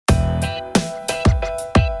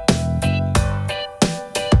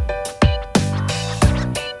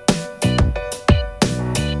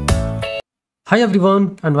Hi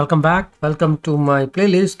everyone and welcome back. Welcome to my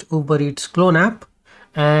playlist Ubereats Clone App.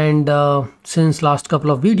 And since last couple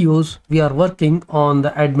of videos, we are working on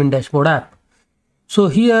the admin dashboard app. So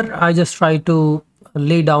here I just try to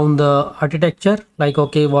lay down the architecture, like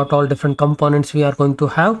okay, what all different components we are going to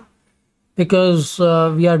have, because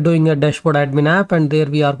we are doing a dashboard admin app, and there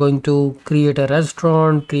we are going to create a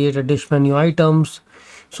restaurant, create a dish menu items.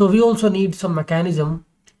 So we also need some mechanism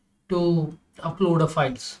to upload the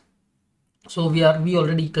files. So we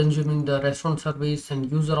already consuming the restaurant service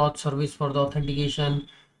and user auth service for the authentication,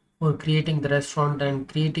 for creating the restaurant and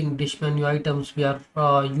creating dish menu items. We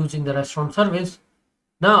are using the restaurant service.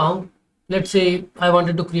 Now let's say I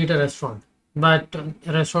wanted to create a restaurant, but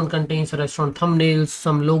a restaurant contains a restaurant thumbnails,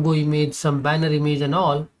 some logo image, some banner image and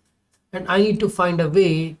all, and I need to find a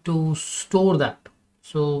way to store that.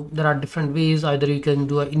 So there are different ways. Either you can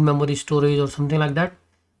do a in-memory storage or something like that,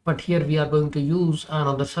 but here we are going to use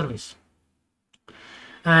another service.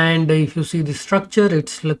 And if you see the structure,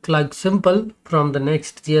 it's look like simple. From the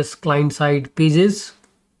Next.js client-side pages,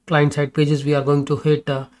 we are going to hit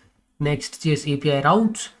Next.js API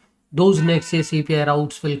routes. Those Next.js API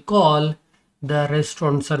routes will call the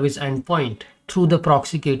restaurant service endpoint through the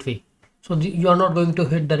proxy gateway. So you are not going to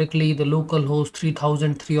hit directly the local host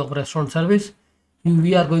 3003 of restaurant service.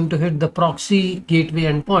 We are going to hit the proxy gateway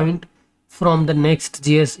endpoint from the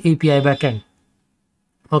Next.js API backend.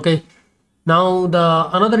 Okay. Now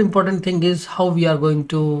another important thing is how we are going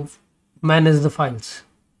to manage the files.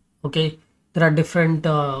 Okay, there are different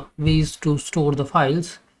ways to store the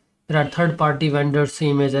files. There are third-party vendors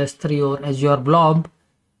same as S3 or Azure Blob,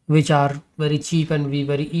 which are very cheap and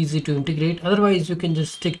very easy to integrate. Otherwise, you can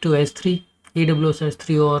just stick to S3, AWS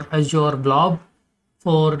S3 or Azure Blob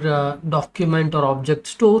for document or object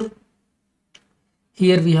store.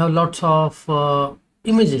 Here we have lots of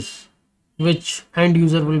images which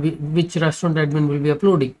restaurant admin will be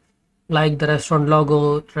uploading, like the restaurant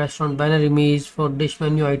logo, restaurant banner image. For dish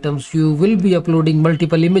menu items, you will be uploading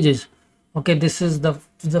multiple images. Okay, this is the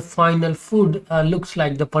final food, looks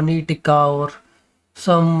like the paneer tikka or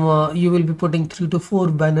some you will be putting 3 to 4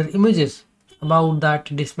 banner images about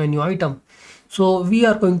that dish menu item. So we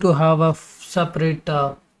are going to have a separate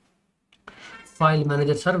file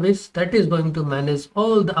manager service that is going to manage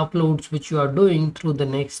all the uploads which you are doing through the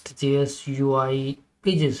Next.js UI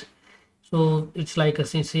pages. So it's like a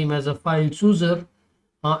same as a file chooser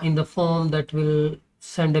in the form that will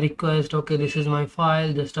send a request. Okay, this is my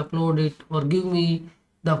file, just upload it, or give me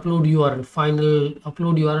the upload URL, final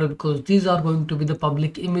upload URL, because these are going to be the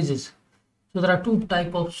public images. So there are two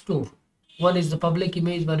types of store. One is the public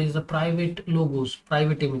image, one is the private logos,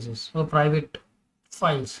 private images or private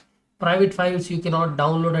files. Private files you cannot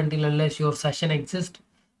download unless your session exists.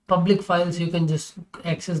 Public files you can just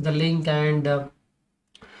access the link and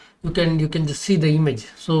you can just see the image.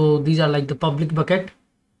 So these are like the public bucket,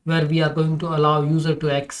 where we are going to allow user to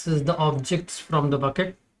access the objects from the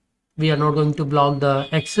bucket. We are not going to block the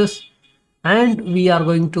access, and we are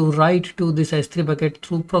going to write to this S3 bucket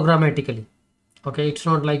through programmatically. Okay, it's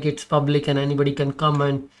not like it's public and anybody can come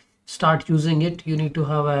and start using it. You need to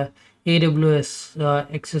have a AWS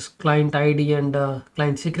access client ID and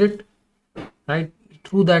client secret, right?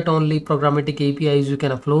 Through that only programmatic APIs you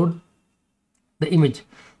can upload the image.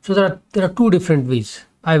 So there are two different ways,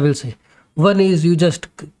 I will say. One is you just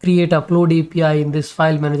create upload API in this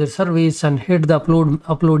file manager service and hit the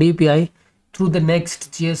upload API through the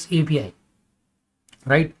Next.js API,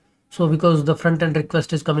 right? So because the front end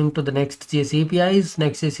request is coming to the Next.js APIs,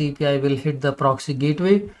 Next.js API will hit the proxy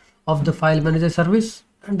gateway of the file manager service,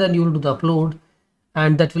 and then you will do the upload,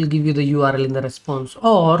 and that will give you the URL in the response.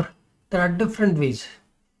 Or there are different ways.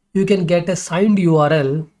 You can get a signed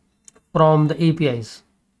URL from the APIs.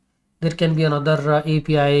 There can be another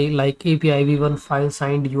API like API v1 file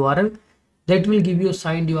signed URL that will give you a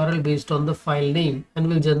signed URL based on the file name, and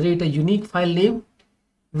will generate a unique file name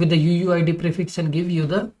with the UUID prefix and give you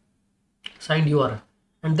the signed URL.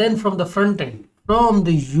 And then from the front end, from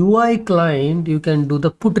the UI client, you can do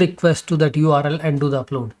the put request to that URL and do the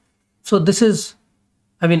upload. So this is,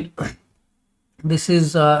 this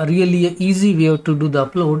is really an easy way to do the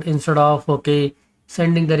upload instead of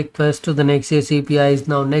sending the request to the Next.js APIs.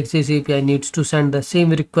 Now Next.js API needs to send the same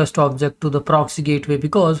request object to the proxy gateway,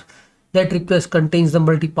 because that request contains the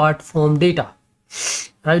multi-part form data,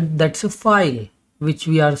 right? That's a file which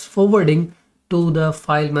we are forwarding to the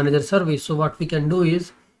file manager service. So what we can do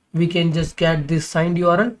is we can just get this signed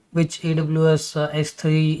URL which AWS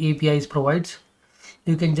S3 APIs provides.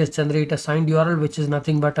 You can just generate a signed URL which is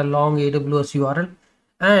nothing but a long AWS URL,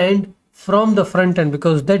 and from the front end,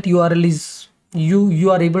 because that URL is you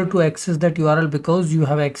are able to access that URL because you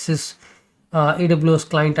have access AWS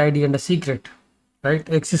client ID and a secret, right?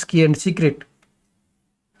 Access key and secret.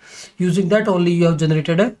 Using that only you have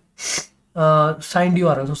generated a signed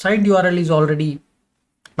URL. So signed URL is already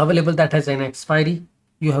available, that has an expiry.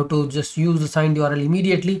 You have to just use the signed URL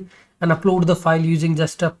immediately and upload the file using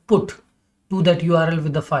just a put to that URL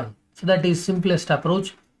with the file. So that is simplest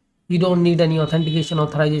approach. You don't need any authentication,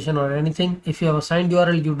 authorization or anything. If you have a signed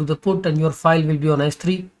URL, you do the put and your file will be on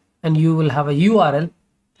S3 and you will have a URL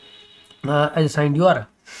as a signed URL.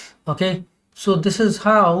 Okay, so this is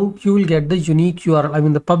how you will get the unique URL, I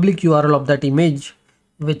mean the public URL of that image,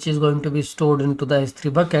 which is going to be stored into the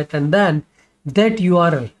S3 bucket, and then that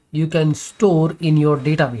URL you can store in your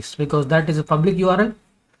database because that is a public URL.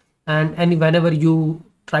 And whenever you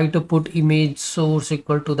try to put image source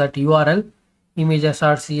equal to that URL, image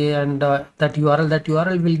srca, and that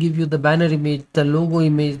URL will give you the banner image, the logo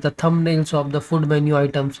image, the thumbnails of the food menu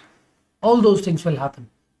items. All those things will happen,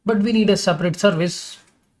 but we need a separate service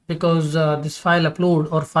because this file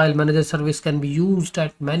upload or file manager service can be used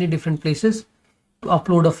at many different places to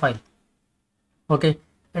upload a file. Okay,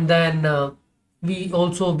 and then we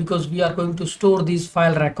also, because we are going to store these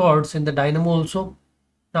file records in the Dynamo also.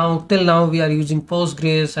 Now till now we are using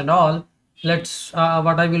Postgres and all. Let's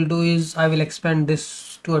what I will do is I will expand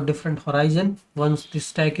this to a different horizon. Once this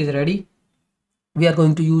stack is ready, we are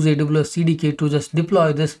going to use AWS CDK to just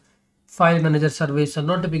deploy this file manager service and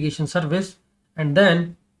notification service, and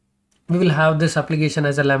then we will have this application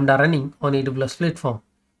as a Lambda running on AWS platform.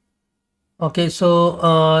 Okay,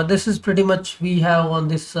 so this is pretty much we have on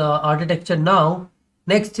this architecture. Now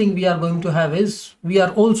next thing we are going to have is we are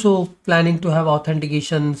also planning to have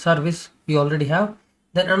authentication service. We already have.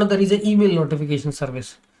 Then another is an email notification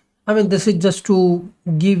service. I mean, this is just to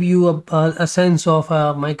give you a sense of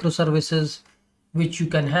microservices which you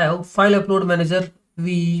can have. File upload manager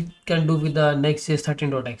we can do with the Next.js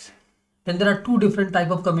 13.x. Then there are two different type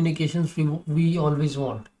of communications we always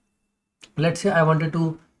want. Let's say I wanted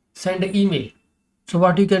to send an email. So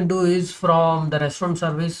what you can do is from the restaurant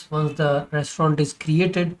service, once the restaurant is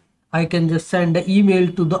created, I can just send an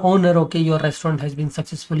email to the owner. Okay, your restaurant has been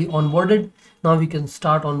successfully onboarded. Now we can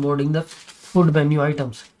start onboarding the food menu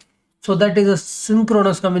items. So that is a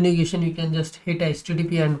synchronous communication. You can just hit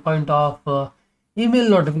HTTP endpoint of email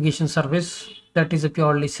notification service. That is a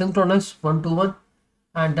purely synchronous one-to-one,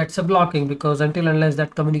 and that's a blocking because until unless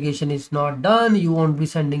that communication is not done, you won't be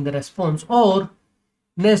sending the response. Or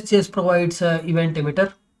Nest.js provides an event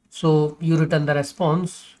emitter, so you return the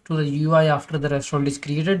response to the UI after the restaurant is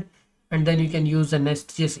created, and then you can use the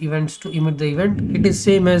Nest.js events to emit the event. It is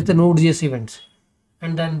same as the Node.js events,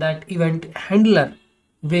 and then that event handler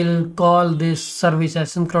will call this service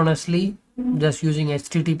asynchronously just using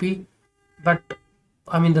HTTP. But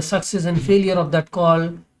I mean, the success and failure of that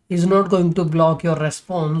call is not going to block your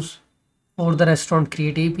response for the restaurant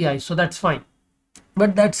create API, so that's fine.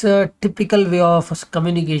 But that's a typical way of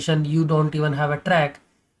communication. You don't even have a track.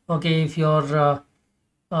 Okay, if your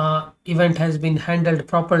event has been handled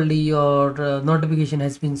properly or notification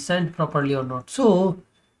has been sent properly or not. So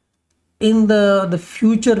in the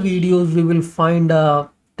future videos, we will find a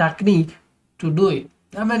technique to do it.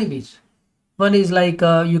 There are many ways. One is like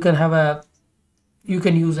you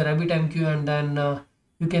can use a RabbitMQ, and then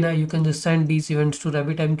you can just send these events to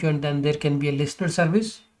RabbitMQ, and then there can be a listener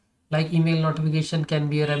service. Like email notification can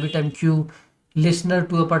be a RabbitMQ listener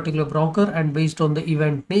to a particular broker, and based on the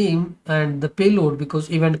event name and the payload, because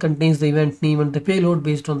event contains the event name and the payload,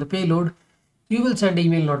 based on the payload, you will send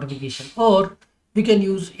email notification. Or we can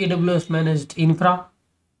use AWS managed infra,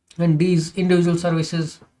 and these individual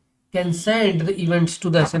services can send the events to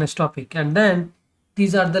the SNS topic, and then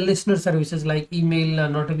these are the listener services like email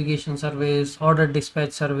notification service, order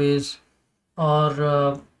dispatch service,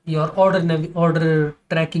 or your order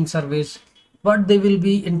tracking service. What they will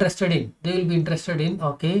be interested in,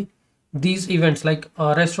 okay, these events like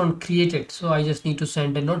restaurant created, so I just need to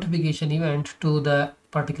send a notification event to the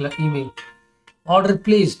particular email. Order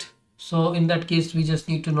placed, so in that case we just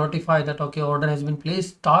need to notify that okay, order has been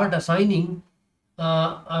placed. Start assigning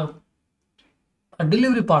a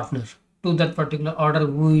delivery partner to that particular order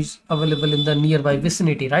who is available in the nearby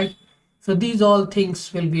vicinity, right? So these all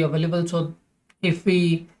things will be available. So if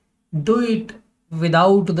we do it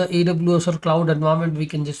without the AWS or cloud environment, we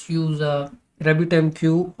can just use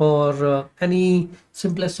RabbitMQ or any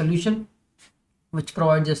simplest solution which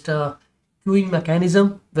provides just a queuing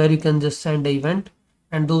mechanism where you can just send an event,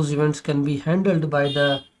 and those events can be handled by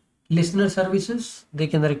the listener services. They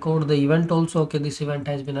can record the event also. Okay, this event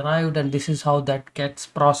has been arrived and this is how that gets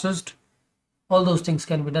processed. All those things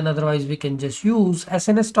can be done. Otherwise we can just use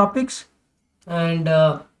SNS topics, and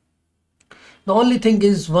The only thing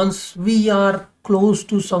is, once we are close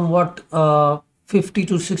to somewhat 50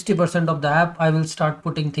 to 60% of the app, I will start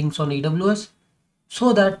putting things on AWS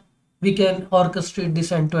so that we can orchestrate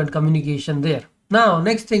this end-to-end communication there. Now,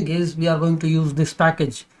 next thing is we are going to use this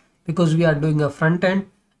package because we are doing a front end,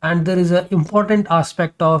 and there is an important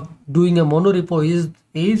aspect of doing a monorepo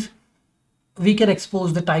is we can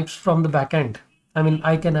expose the types from the backend. I mean,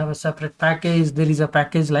 I can have a separate package. There is a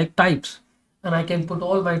package like types, and I can put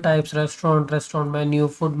all my types: restaurant, restaurant menu,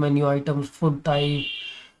 food menu items, food type,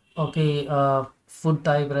 okay, food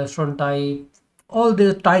type, restaurant type, all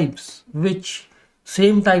the types, which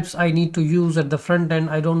same types I need to use at the front end.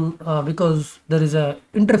 I don't because there is a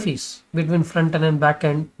interface between front end and back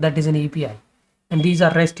end, that is an API, and these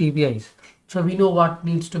are REST APIs. So we know what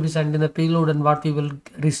needs to be sent in the payload and what we will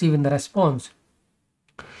receive in the response.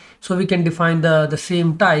 So we can define the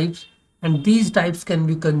same types, and these types can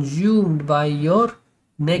be consumed by your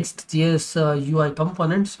Next.js UI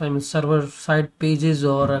components. I mean, server side pages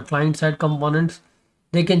or client side components.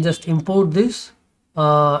 They can just import this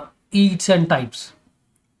eats and types,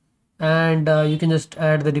 and you can just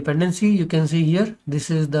add the dependency. You can see here,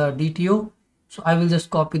 this is the DTO. So I will just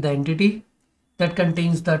copy the entity that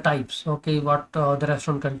contains the types. Okay, what the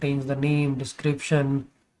restaurant contains: the name, description,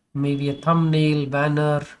 maybe a thumbnail,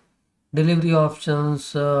 banner, delivery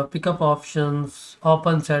options, pickup options,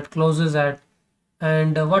 opens at, closes at,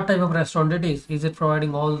 and what type of restaurant it is. Is it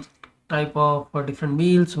providing all type of different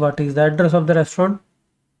meals? What is the address of the restaurant?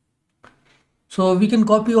 So we can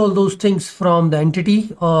copy all those things from the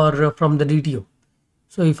entity or from the DTO.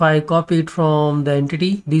 So if I copy it from the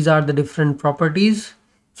entity, these are the different properties.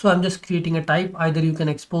 So I'm just creating a type. Either you can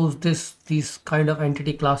expose these kind of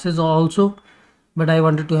entity classes also, but I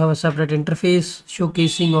wanted to have a separate interface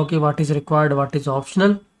showcasing, okay, what is required, what is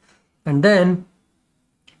optional, and then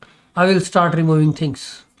I will start removing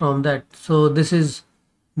things from that. So this is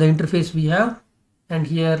the interface we have, and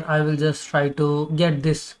here I will just try to get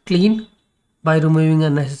this clean by removing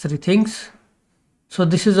unnecessary things. So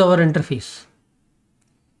this is our interface,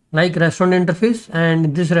 like restaurant interface,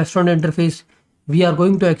 and this restaurant interface we are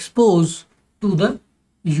going to expose to the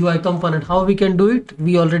UI component. How we can do it?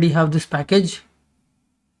 We already have this package.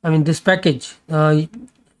 I mean, this package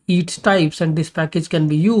eats types, and this package can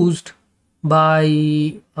be used by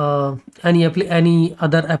any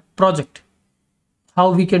other app project.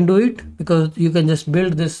 How we can do it? Because you can just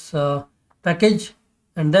build this package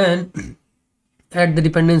and then add the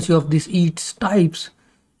dependency of this eats types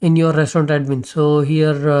in your restaurant admin. So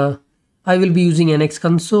here I will be using NX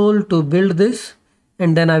console to build this,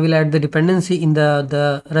 and then I will add the dependency in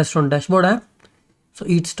the restaurant dashboard app. So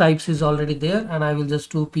each types is already there, and I will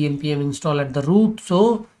just do npm install at the root.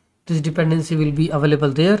 So this dependency will be available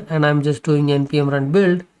there, and I'm just doing npm run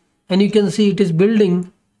build, and you can see it is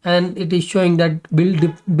building, and it is showing that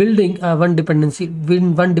building one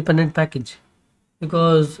dependent package,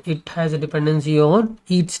 because it has a dependency on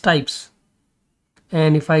each types.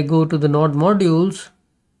 And if I go to the node modules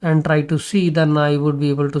and try to see, then I would be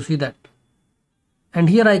able to see that. And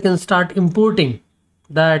here I can start importing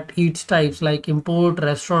that each types, like import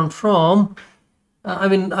restaurant from I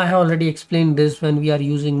mean, I have already explained this when we are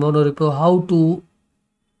using Monorepo,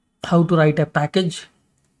 how to write a package,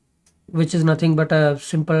 which is nothing but a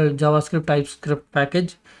simple JavaScript TypeScript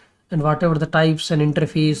package, and whatever the types and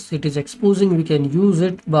interface it is exposing, we can use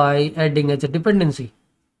it by adding as a dependency.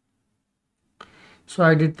 So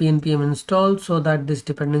I did npm install so that this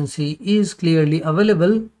dependency is clearly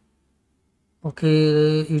available.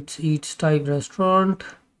 Okay, it's each type restaurant,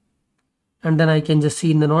 and then I can just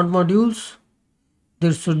see in the node modules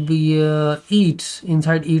there should be eats.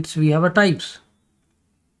 Inside eats we have a types,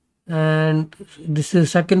 and this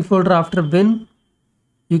is second folder after bin.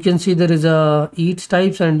 You can see there is a eats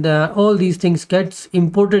types, and all these things gets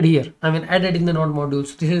imported here, I mean added in the node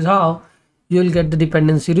modules. This is how you will get the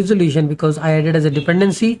dependency resolution, because I added as a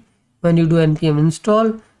dependency. When you do npm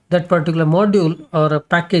install, that particular module or a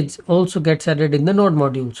package also gets added in the node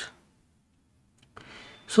modules.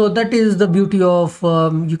 So that is the beauty of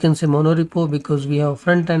you can say Monorepo, because we have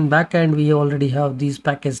front end, back end, we already have these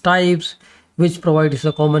package types which provides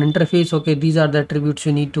a common interface. Okay, these are the attributes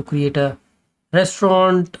you need to create a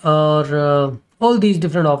restaurant or all these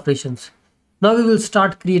different operations. Now we will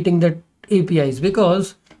start creating the APIs,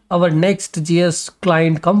 because our Next.js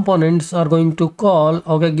client components are going to call,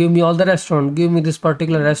 okay, give me all the restaurant, give me this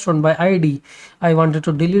particular restaurant by ID. I wanted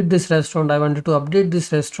to delete this restaurant, I wanted to update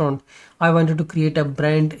this restaurant, I wanted to create a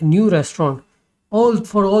brand new restaurant.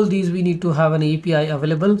 For all these we need to have an API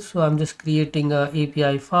available. So I'm just creating a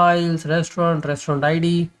API files, restaurant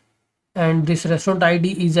ID, and this restaurant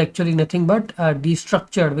ID is actually nothing but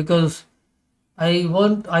destructured, because I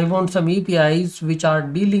want some APIs which are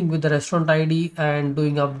dealing with the restaurant ID and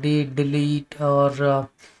doing update, delete, or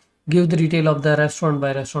give the detail of the restaurant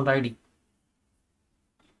by restaurant ID.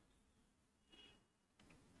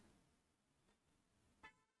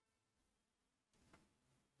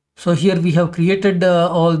 So here we have created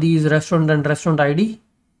all these restaurant and restaurant ID,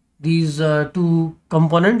 these two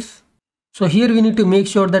components. So here we need to make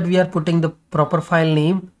sure that we are putting the proper file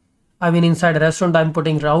name. I mean, inside restaurant, I'm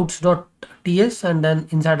putting routes.ts, and then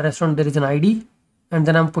inside restaurant, there is an ID, and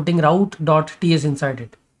then I'm putting route.ts inside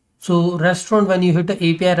it. So restaurant, when you hit the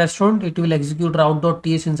API restaurant, it will execute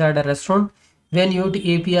route.ts inside a restaurant. When you hit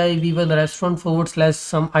API v1 restaurant /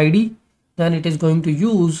 some ID, then it is going to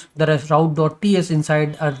use the route.ts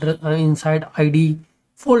inside inside ID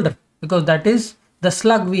folder, because that is the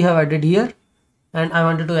slug we have added here, and I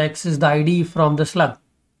wanted to access the ID from the slug.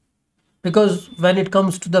 Because when it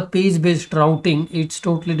comes to the page based routing, it's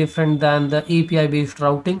totally different than the API based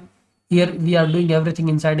routing. Here we are doing everything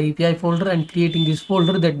inside API folder and creating this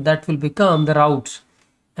folder that will become the routes.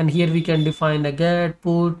 And here we can define a get,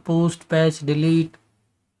 put, post, patch, delete,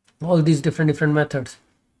 all these different methods.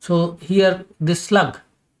 So here this slug,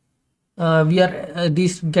 we are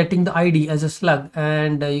getting the ID as a slug,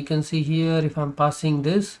 and you can see here, if I'm passing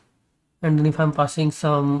this, and then if I'm passing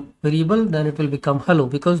some variable, then it will become hello,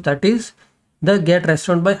 because that is the get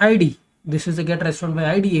restaurant by ID. This is the get restaurant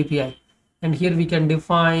by ID API. And here we can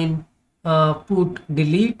define put,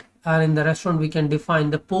 delete, and in the restaurant we can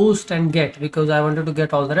define the post and get, because I wanted to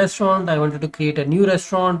get all the restaurant, I wanted to create a new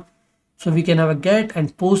restaurant. So we can have a get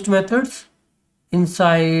and post methods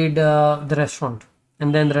inside the restaurant,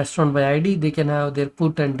 and then the restaurant by ID, they can have their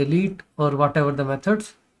put and delete or whatever the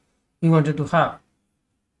methods we wanted to have.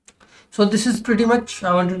 So this is pretty much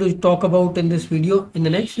I wanted to talk about in this video. In the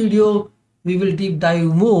next video, we will deep dive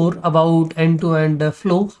more about end-to-end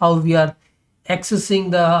flow, how we are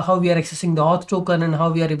accessing the auth token, and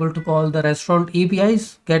how we are able to call the restaurant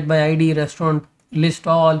APIs, get by ID, restaurant, list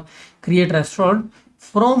all, create restaurant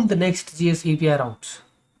from the Next.js API routes.